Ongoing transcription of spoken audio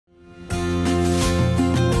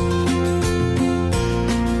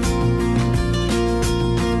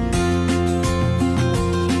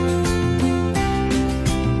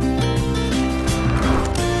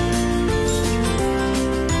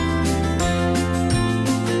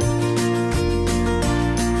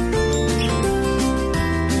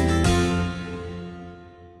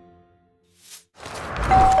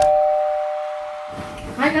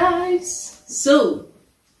So,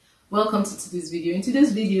 welcome to today's video. In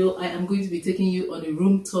today's video, I am going to be taking you on a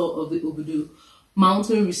room tour of the Obudu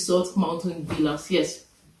Mountain Resort Mountain Villas. Yes,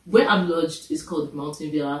 where I'm lodged is called the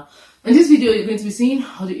Mountain Villa. In this video, you're going to be seeing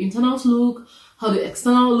how the internals look, how the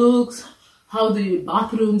external looks, how the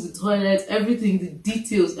bathrooms, the toilets, everything, the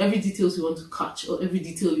details, every details you want to catch, or every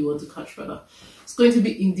detail you want to catch rather. It's going to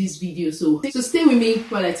be in this video, so stay with me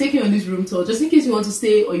while I take you on this room tour. Just in case you want to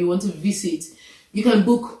stay or you want to visit, you can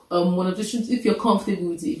book one of the rooms if you're comfortable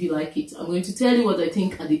with it, if you like it. I'm going to tell you what I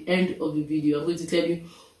think at the end of the video. I'm going to tell you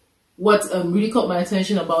what really caught my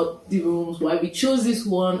attention about the rooms, why we chose this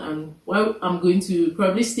one, and why I'm going to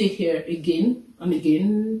probably stay here again and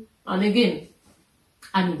again and again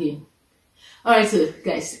and again. Alright, so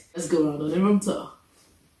guys, let's go around on the room tour.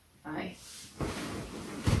 Bye.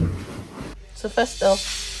 So first up,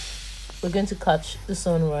 we're going to catch the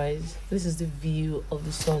sunrise. This is the view of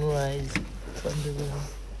the sunrise from the room.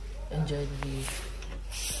 Enjoy the view.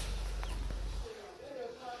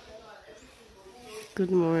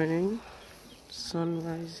 Good morning.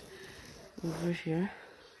 Sunrise over here.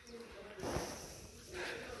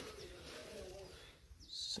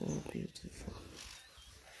 So beautiful.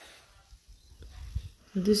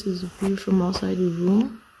 This is the view from outside the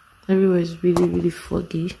room. Everywhere is really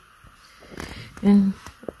foggy. And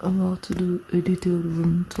I'm about to do a detailed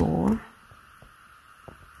room tour.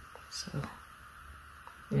 So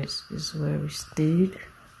this is where we stayed.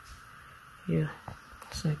 Yeah,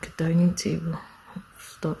 it's like a dining table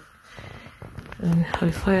stuff. And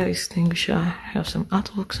a fire extinguisher. I have some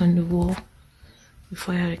artworks on the wall. The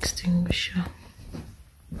fire extinguisher.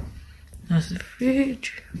 That's the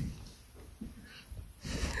fridge.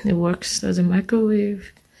 It works as a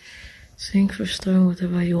microwave, sink for storing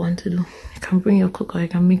whatever you want to do. You can bring your cooker, you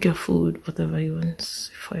can make your food, whatever you want.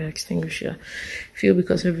 Fire extinguisher. Feel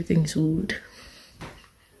because everything is wood.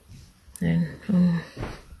 Then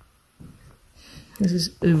this is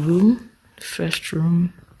a room, the first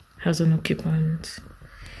room has an occupant.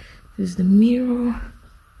 This is the mirror.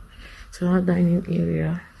 It's our dining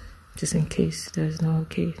area, just in case there's no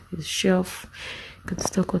okay. This shelf, you could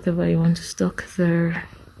stock whatever you want to stock there.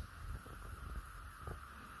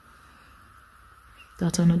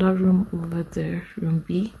 That's another room over there, room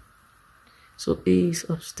B. So A is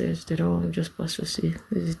upstairs, the other one just past to see.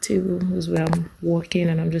 There's a table, this is where I'm working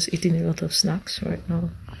and I'm just eating a lot of snacks right now.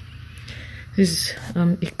 This is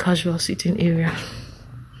a casual sitting area.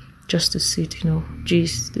 Just to sit, you know,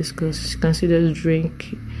 gist, discuss. You can see there's a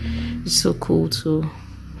drink. It's so cold, so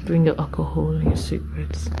bring your alcohol and your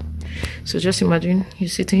cigarettes. So just imagine you're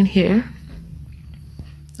sitting here.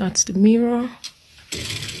 That's the mirror.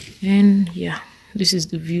 And yeah. This is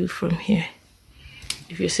the view from here.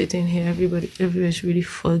 If you're sitting here, everywhere is really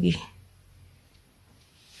foggy.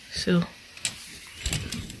 So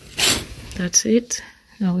that's it.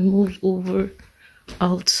 Now we move over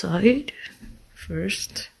outside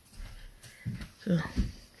first. So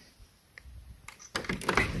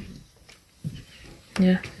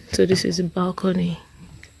yeah, so this is a balcony.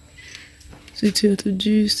 Sit here to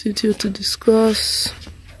juice, sit here to discuss.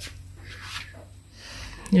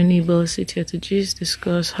 Your neighbors sit here to just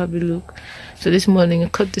discuss, have a look. So this morning I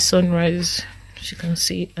caught the sunrise, as you can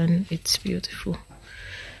see, and it's beautiful.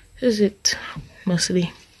 This is it,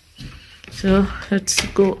 mostly. So let's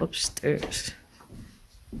go upstairs.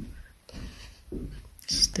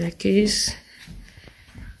 Staircase.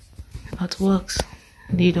 Artworks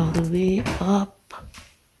lead all the way up.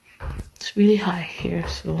 It's really high here,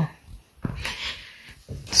 so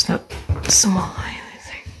it's not small.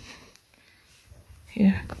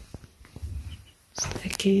 Here,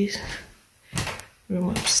 staircase,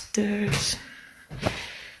 room upstairs.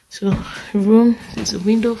 So, room, there's a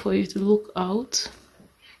window for you to look out.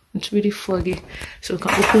 It's really foggy, so you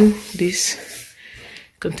can open this.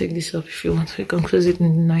 You can take this up if you want. You can close it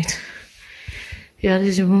in the night. Yeah,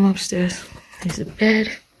 there's a room upstairs. There's a bed,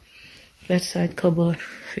 bedside cupboard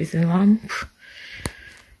with a lamp.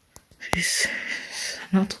 This is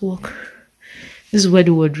an artwork. This is where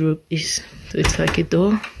the wardrobe is. So it's like a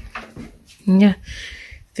door. Yeah,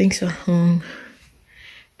 things are hung.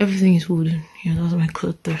 Everything is wooden. Yeah, that's my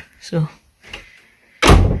clothes there. So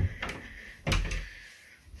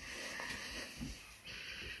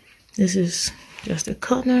this is just a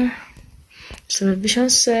corner. Television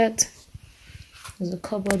set. There's a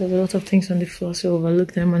cupboard. There's a lot of things on the floor, so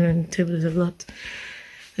overlook them, and on the table there's a lot.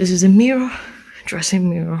 This is a mirror, dressing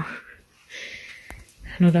mirror.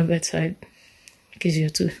 Another bedside. Easier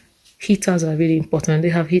to. Heaters are really important. They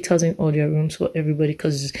have heaters in all their rooms for everybody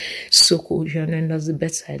because it's so cold here. And then that's the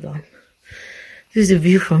bedside lamp. This is the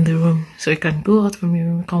view from the room. So you can go out from your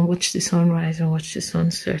room, you can watch the sunrise and watch the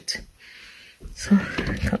sunset. So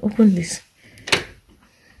I can open this.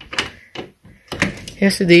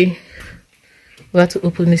 Yesterday we had to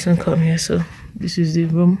open this and come here. So this is the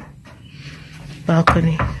room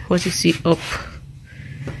balcony. What you see up,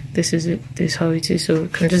 this is it. This is how it is. So you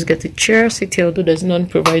can just get a chair, sit here, although there's none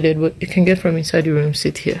provided, but you can get from inside the room,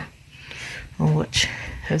 sit here and watch.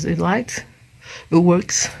 Has a light, it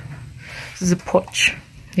works. This is a porch.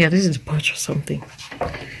 Yeah, this is a porch or something.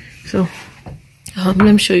 So let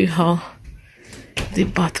me show you how the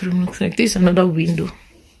bathroom looks like. This is another window.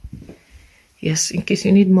 Yes, in case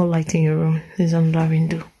you need more light in your room, there's another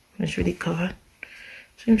window. It's really covered.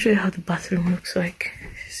 So let me show you how the bathroom looks like.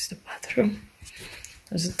 This is the bathroom.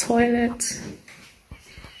 There's a toilet.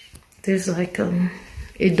 There's like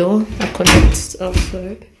a door that connects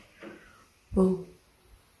outside. Oh,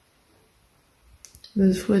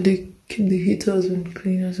 this is where they keep the heaters and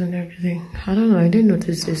cleaners and everything. I don't know, I didn't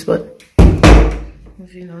notice this, but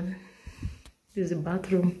moving on. This is the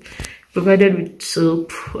bathroom, provided with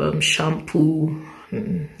soap, shampoo,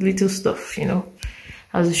 little stuff, you know.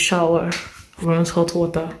 Has a shower, runs hot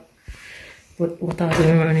water, but water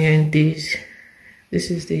hasn't run here in days. This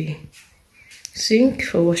is the sink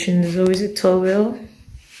for washing. There's always a towel.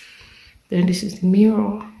 Then this is the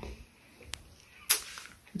mirror,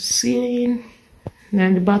 the ceiling.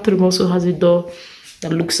 And the bathroom also has a door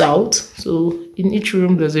that looks out. So in each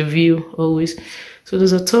room there's a view always. So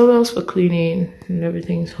there's a towels for cleaning and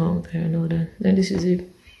everything's hung there and all that. Then this is a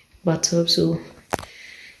bathtub, so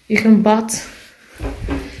you can bath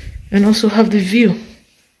and also have the view.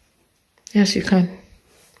 Yes, you can.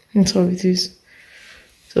 That's how it is.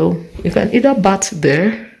 So you can either bath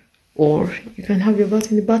there or you can have your bath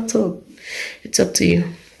in the bathtub. It's up to you.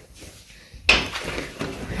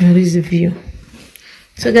 And this is the view.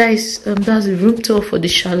 So guys, that's the room tour for the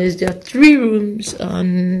chalets. There are 3 rooms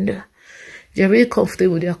and they're really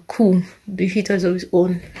comfortable. They are cool. The heater is always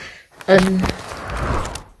on. And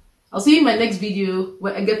I'll see you in my next video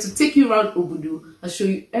where I get to take you around Obudu and show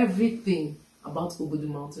you everything about Obudu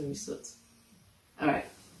Mountain Resort. Alright,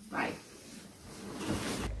 bye.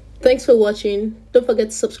 Thanks for watching. Don't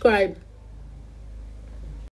forget to subscribe.